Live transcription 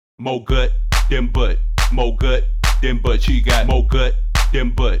more gut than butt, more gut than butt. She got more gut than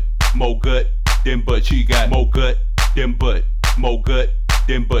butt, more gut than butt. She got more gut than butt, more gut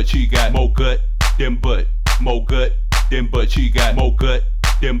than butt. She got more gut than butt, more gut than butt. She got more gut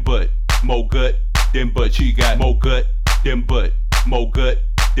than butt, more gut than butt. She got more gut than butt, more gut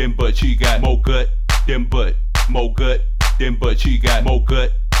than butt. She got more gut than butt, more gut than butt. She got more gut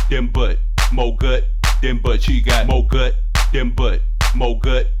than butt, more gut than butt. She got more gut than butt, more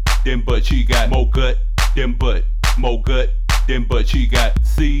gut than butt. She got more gut than butt, more gut than butt. She got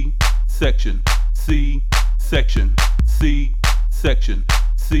C section, C section, C section,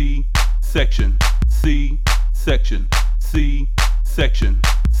 C section, C section, C section,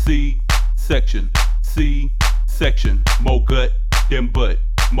 C section, C section. More gut than butt,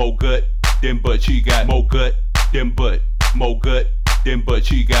 more gut than butt. She got more gut than butt, more gut than butt.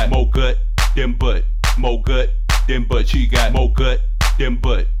 She got more gut than butt, more gut than butt. She got more gut than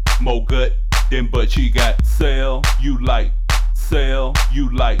butt, more gut than butt. She got sell you like, sell you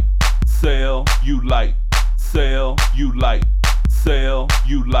like, sell you like, sell you like, sell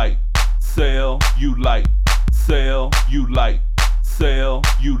you like, sell you like, sell you like, sell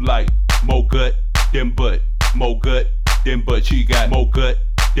you like. More gut than butt, more gut than butt. She got more gut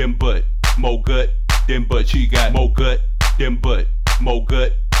than butt, more gut than butt. She got more gut than butt, more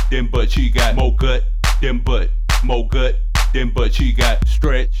gut than butt. She got more gut than butt, more gut than butt. She got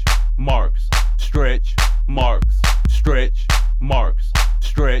stretch marks, stretch marks, stretch marks,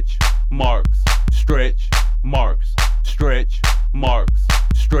 stretch marks, stretch marks, stretch marks,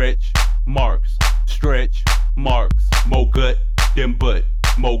 stretch marks, stretch marks. More gut than butt,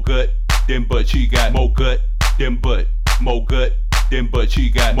 more gut than butt. She got more gut than butt, more gut than butt. She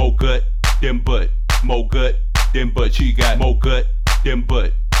got more gut than butt, more gut than butt. She got more gut than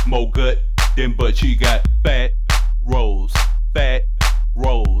butt, more gut than butt. She got fat rolls, fat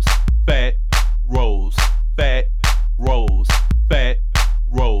rolls,